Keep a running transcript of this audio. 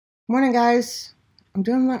Morning, guys. I'm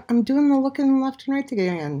doing the looking left and right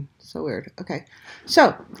again. So weird. Okay,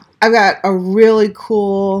 so I've got a really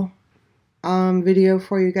cool video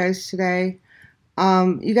for you guys today.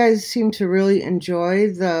 You guys seem to really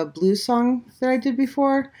enjoy the blues song that I did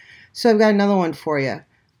before, so I've got another one for you.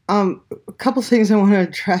 A couple things I want to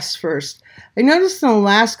address first. I noticed in the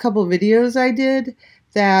last couple videos I did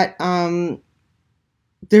that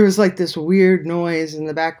there was like this weird noise in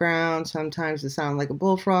the background. Sometimes it sounded like a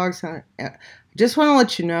bullfrog. I just want to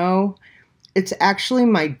let you know, it's actually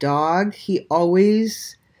my dog. He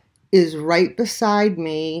always is right beside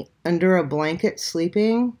me under a blanket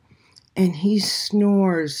sleeping, and he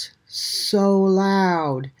snores so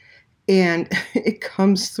loud, and it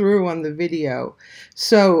comes through on the video.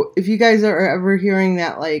 So if you guys are ever hearing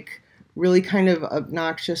that like really kind of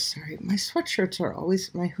obnoxious, sorry, my sweatshirts are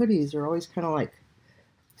always, my hoodies are always kind of like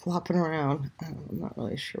flopping around. I'm not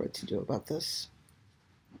really sure what to do about this.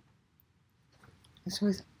 It's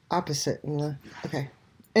always opposite in the, okay.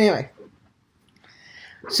 Anyway.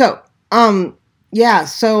 So, yeah,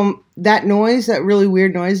 so that noise, that really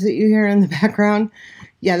weird noise that you hear in the background,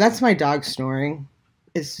 yeah, that's my dog snoring.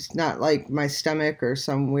 It's just not like my stomach or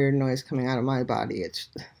some weird noise coming out of my body. It's,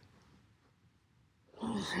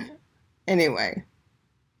 anyway.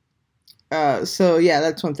 So yeah,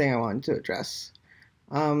 that's one thing I wanted to address.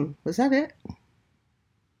 Was that it?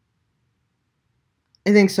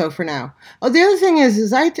 I think so for now. Oh, the other thing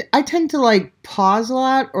is I tend to like pause a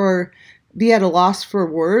lot or be at a loss for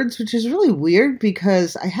words, which is really weird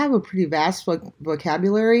because I have a pretty vast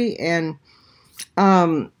vocabulary, and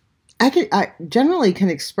I generally can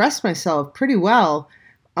express myself pretty well.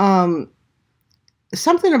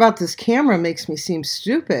 Something about this camera makes me seem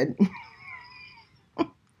stupid.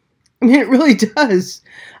 I mean, it really does.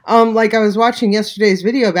 Like I was watching yesterday's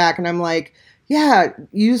video back, and I'm like, yeah,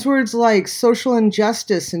 use words like social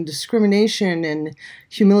injustice and discrimination and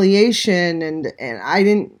humiliation, and I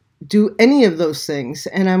didn't do any of those things.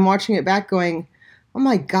 And I'm watching it back going, oh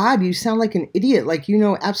my God, you sound like an idiot. Like you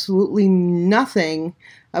know absolutely nothing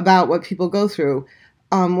about what people go through.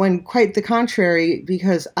 When quite the contrary,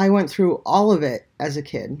 because I went through all of it as a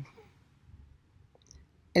kid.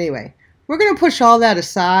 Anyway. We're going to push all that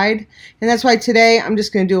aside, and that's why today I'm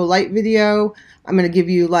just going to do a light video. I'm going to give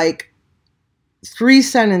you like 3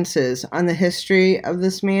 sentences on the history of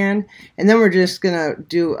this man, and then we're just going to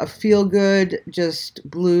do a feel-good, just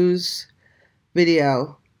blues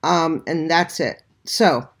video, and that's it.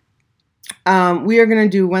 So, we are going to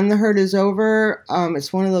do When the Hurt Is Over.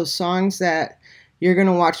 It's one of those songs that you're going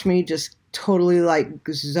to watch me just totally like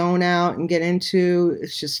zone out and get into.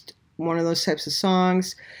 It's just one of those types of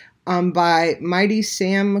songs. By Mighty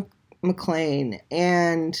Sam McClain,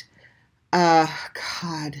 and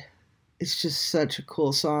God, it's just such a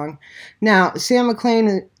cool song. Now, Sam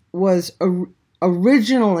McClain was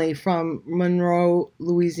originally from Monroe,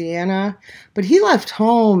 Louisiana, but he left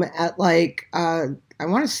home at like I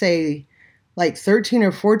want to say like 13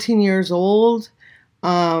 or 14 years old.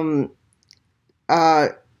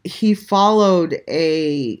 He followed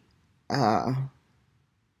a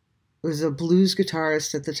was a blues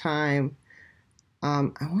guitarist at the time. I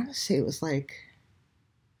want to say it was like,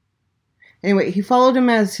 anyway, he followed him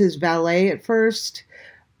as his valet at first.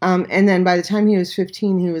 And then by the time he was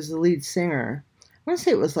 15, he was the lead singer. I want to say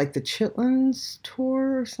it was like the Chitlins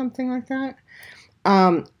tour or something like that.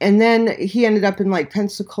 And then he ended up in like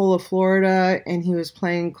Pensacola, Florida, and he was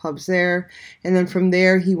playing clubs there. And then from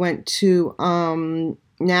there, he went to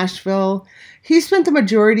Nashville. He spent the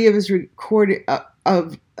majority of his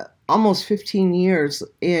almost 15 years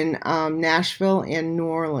in Nashville and New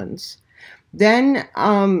Orleans. Then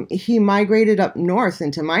he migrated up north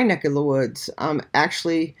into my neck of the woods.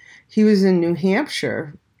 Actually, he was in New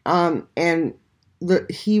Hampshire, and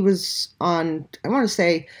he was on, I want to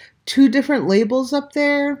say, 2 different labels up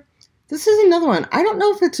there. This is another one. I don't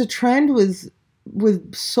know if it's a trend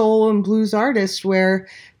with soul and blues artists where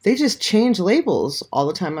they just change labels all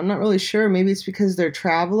the time. I'm not really sure. Maybe it's because they're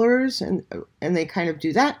travelers and they kind of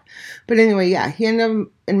do that. But anyway, yeah, he ended up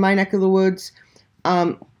in my neck of the woods,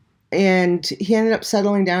 and he ended up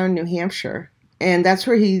settling down in New Hampshire, and that's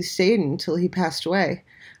where he stayed until he passed away.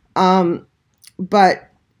 But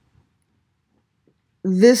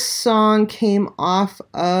this song came off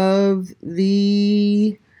of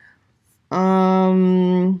the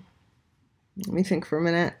let me think for a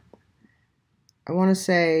minute. I want to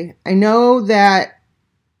say, I know that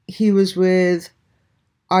he was with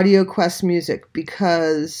Audio Quest Music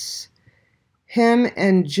because him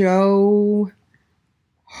and Joe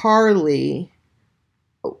Harley,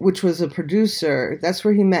 which was a producer, that's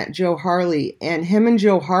where he met Joe Harley. And him and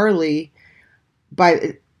Joe Harley,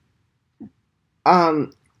 by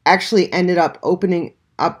actually ended up opening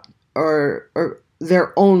up or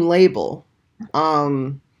their own label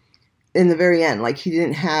in the very end. Like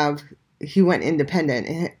he went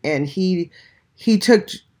independent, and he took,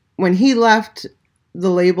 when he left the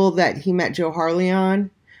label that he met Joe Harley on,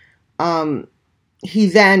 he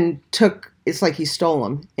then took, it's like he stole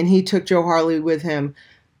him, and he took Joe Harley with him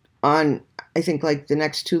on, I think, like the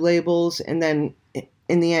next 2 labels, and then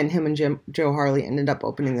in the end, him and Joe Harley ended up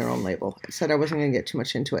opening their own label. I said I wasn't going to get too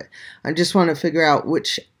much into it. I just want to figure out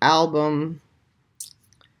which album.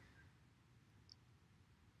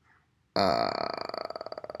 I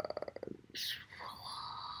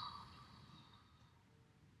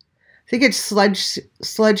think it's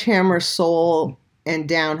Sledgehammer Soul and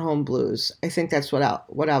Down Home Blues. I think that's what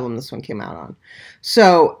album this one came out on.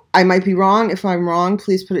 So I might be wrong. If I'm wrong,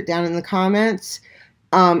 please put it down in the comments.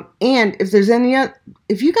 And if there's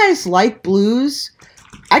if you guys like blues,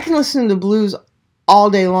 I can listen to blues all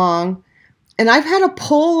day long. And I've had a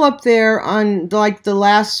poll up there on like the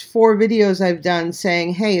last 4 videos I've done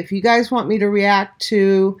saying, hey, if you guys want me to react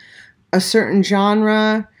to a certain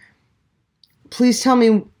genre, please tell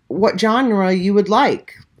me what genre you would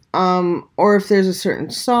like. Or if there's a certain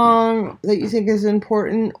song that you think is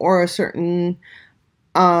important, or a certain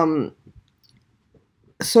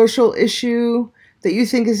social issue that you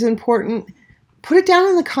think is important, put it down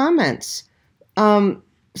in the comments.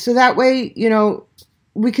 So that way, you know,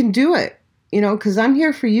 we can do it, you know, because I'm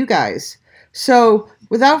here for you guys. So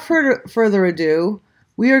without further ado,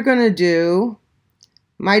 we are going to do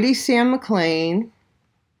Mighty Sam McClain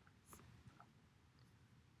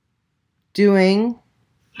doing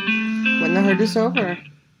When the Hurt is Over.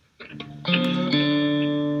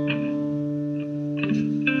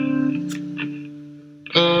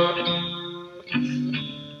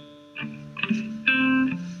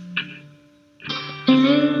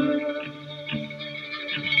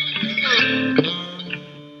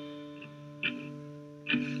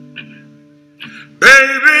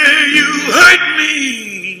 Baby, you hurt me,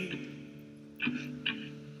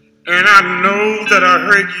 and I know that I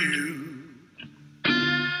hurt you.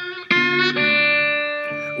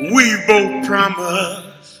 We both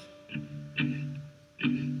promised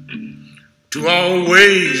to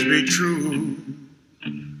always be true.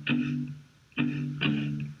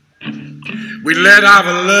 We let our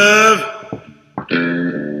love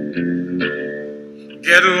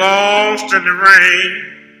get lost in the rain.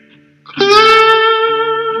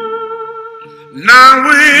 Now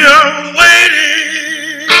we are waiting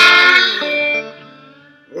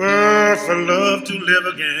for love to live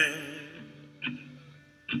again.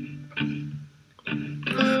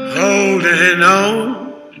 Holding on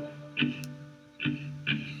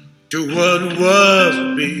to what was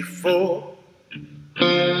before.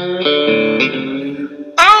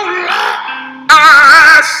 Oh Lord,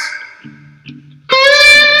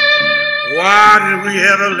 why did we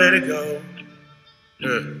ever let it go?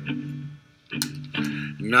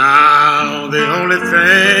 Now the only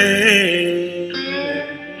thing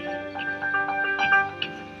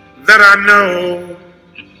that I know,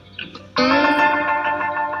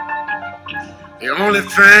 the only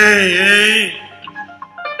thing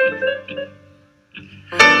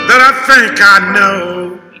that I think I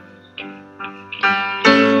know,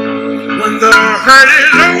 when the hurt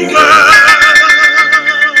is over,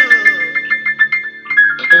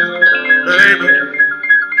 baby,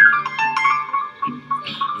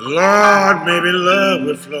 Lord, maybe love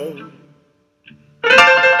will flow.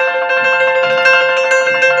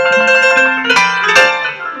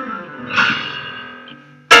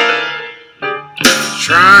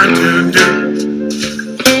 Trying to do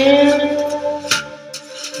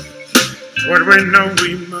what we know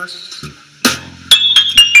we must.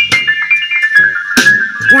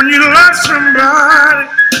 When you love somebody,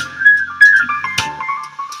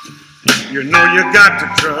 you know you got to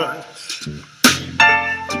trust.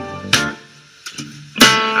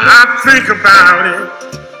 I think about it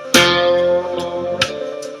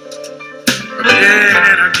again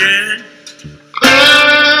and again.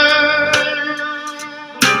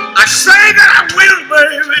 I say that I will,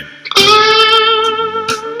 baby. Oh,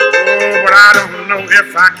 but I don't know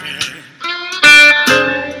if I can.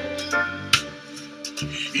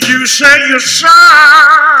 You say you're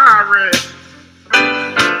sorry.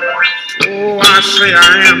 Oh, I say I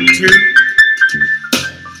am too.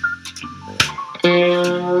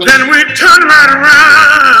 Then we turn right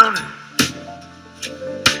around.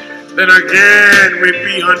 Then again we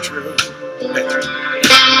be untrue.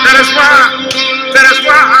 That is why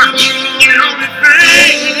the only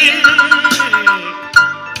thing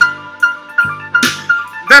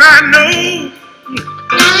that I know,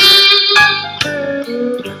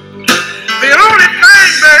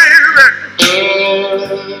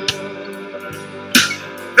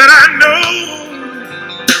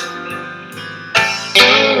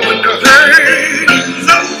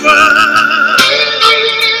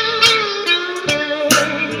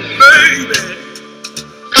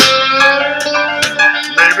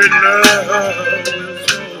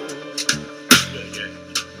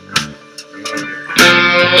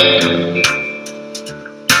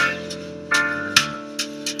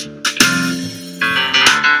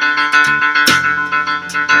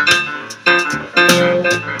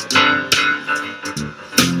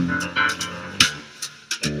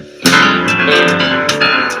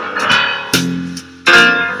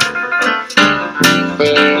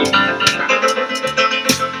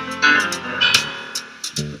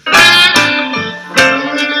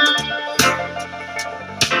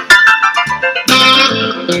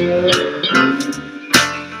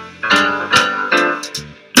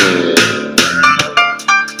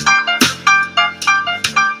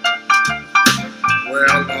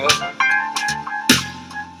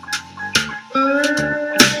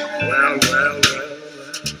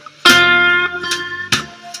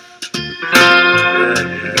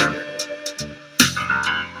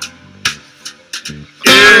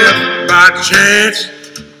 got a chance,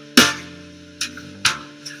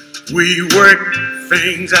 we work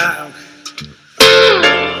things out.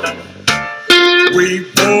 We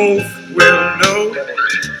both will know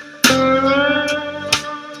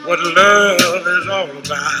what love is all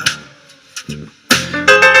about.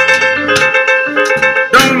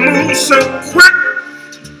 Don't move so quick,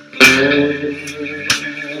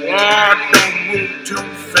 Lord, don't move too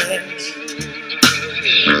fast.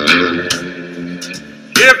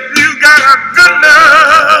 If you got a good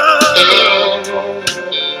love,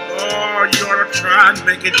 oh, you ought to try and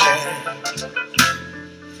make it last.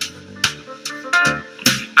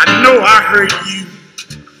 I know I hurt you,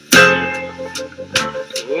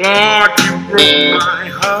 Lord, you broke my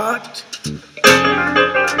heart.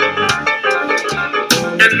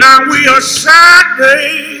 And now we are sad,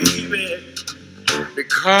 baby,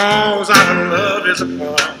 because our love is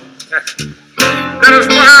apart. That is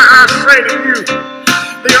why I say to you,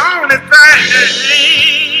 the only thing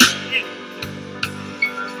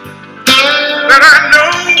that I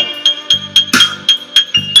know,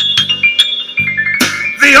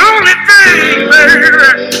 the only thing, baby,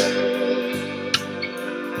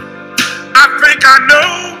 I think I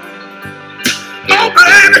know, oh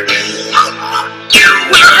baby,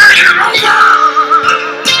 when I hurt it over,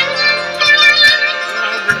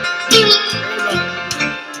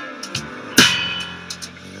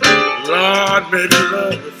 Lord, baby,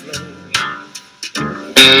 love will flow.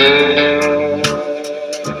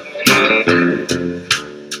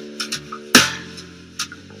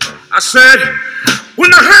 I said, when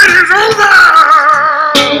the hurt is over,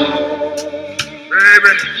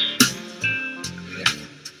 baby,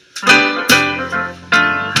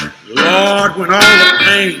 Lord, when all the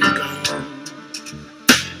pain is gone,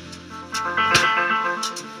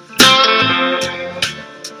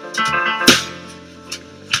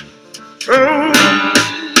 oh,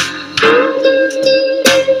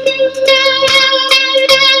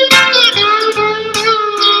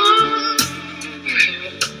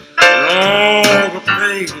 all the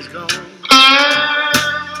pain is gone.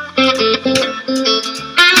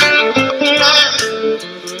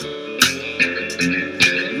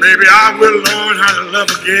 Maybe I will learn how to love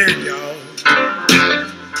again, y'all.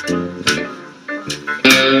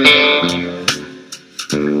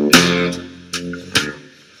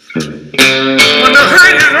 When the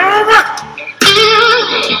hurt is over,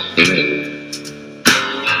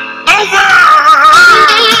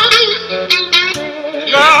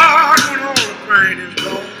 Lord, when all the pain is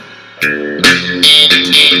gone.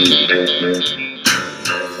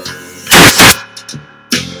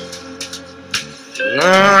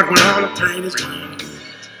 Lord, when all the pain is gone.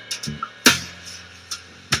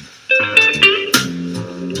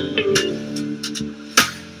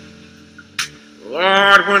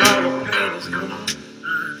 Lord, when all the pain is gone,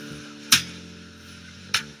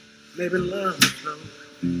 maybe love will flow.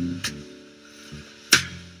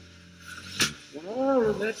 When all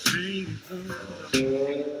of that pain is gone.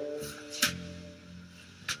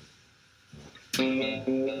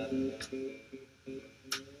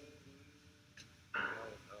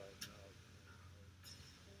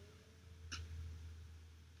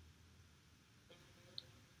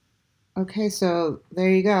 Okay, so there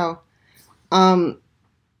you go. I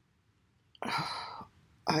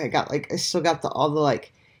still got all the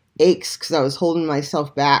aches because I was holding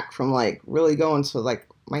myself back from really going, so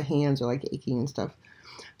my hands are aching and stuff.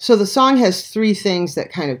 So the song has three things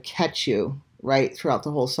that kind of catch you right throughout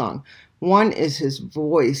the whole song. One is his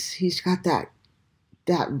voice. He's got that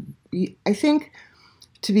I think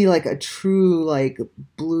to be a true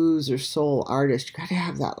blues or soul artist, you got to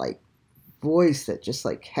have that voice that just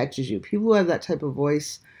catches you. People who have that type of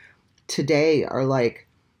voice today are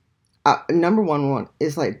number one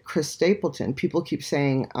is Chris Stapleton. People keep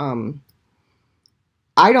saying,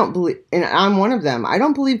 I don't believe, and I'm one of them, I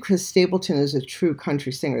don't believe Chris Stapleton is a true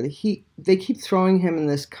country singer. They keep throwing him in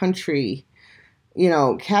this country,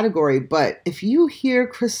 category. But if you hear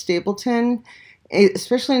Chris Stapleton,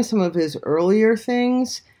 especially in some of his earlier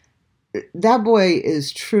things, that boy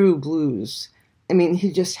is true blues. I mean,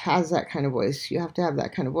 he just has that kind of voice. You have to have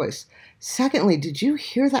that kind of voice. Secondly, did you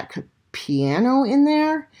hear that piano in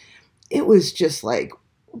there? It was just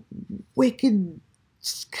wicked,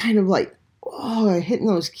 kind of hitting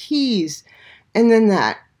those keys. And then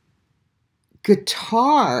that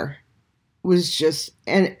guitar was just,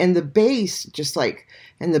 and the bass, just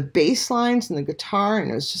and the bass lines and the guitar,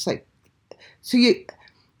 and it was just so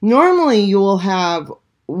normally you will have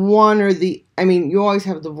one or the, you always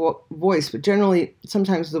have the voice, but generally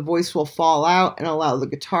sometimes the voice will fall out and allow the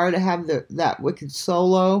guitar to have that wicked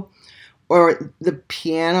solo, or the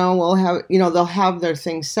piano will have, they'll have their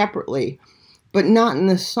things separately, but not in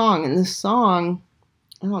this song. In this song,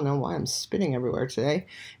 I don't know why I'm spitting everywhere today.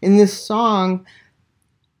 In this song,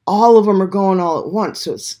 all of them are going all at once,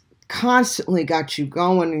 so it's constantly got you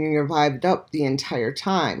going and you're vibed up the entire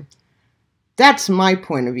time. That's my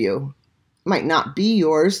point of view. It might not be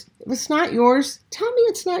yours. If it's not yours, tell me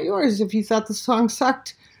it's not yours. If you thought the song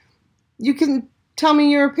sucked, you can tell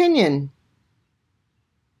me your opinion.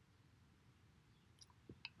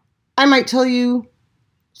 I might tell you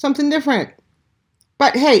something different.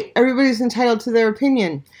 But hey, everybody's entitled to their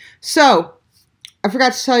opinion. So, I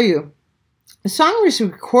forgot to tell you, the song was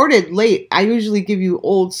recorded late. I usually give you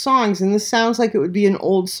old songs, and this sounds like it would be an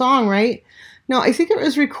old song, right? No, I think it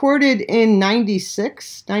was recorded in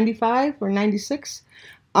 96, 95 or 96.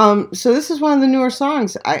 So this is one of the newer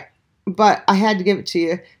songs. But I had to give it to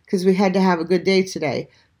you because we had to have a good day today,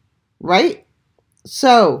 right?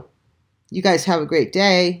 So, you guys have a great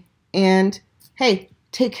day, and hey,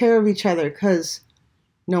 take care of each other because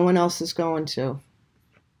no one else is going to.